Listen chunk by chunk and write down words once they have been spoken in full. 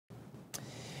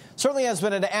Certainly has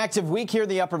been an active week here in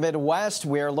the upper Midwest.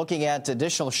 We're looking at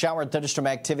additional shower and thunderstorm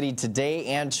activity today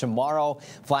and tomorrow.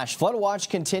 Flash flood watch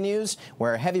continues,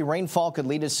 where heavy rainfall could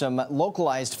lead to some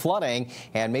localized flooding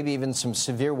and maybe even some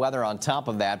severe weather on top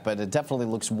of that, but it definitely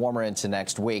looks warmer into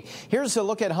next week. Here's a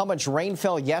look at how much rain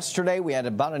fell yesterday. We had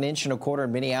about 1.25 inches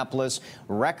in Minneapolis,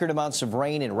 record amounts of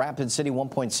rain in Rapid City,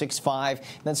 1.65,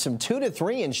 then some 2 to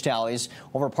 3 inch tallies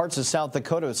over parts of South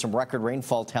Dakota with some record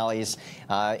rainfall tallies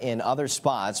in other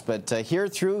spots. But here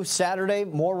through Saturday,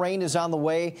 more rain is on the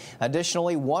way.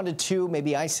 Additionally, 1 to 2,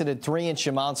 maybe isolated 3-inch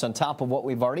amounts on top of what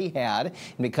we've already had.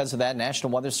 And because of that,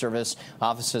 National Weather Service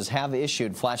offices have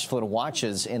issued flash flood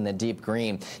watches in the deep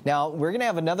green. Now, we're going to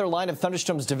have another line of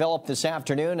thunderstorms develop this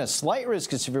afternoon. A slight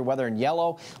risk of severe weather in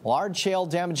yellow. Large hail,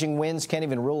 damaging winds. Can't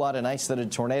even rule out an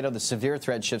isolated tornado. The severe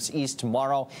threat shifts east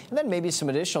tomorrow. And then maybe some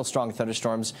additional strong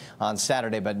thunderstorms on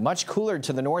Saturday. But much cooler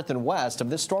to the north and west of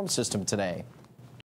this storm system today.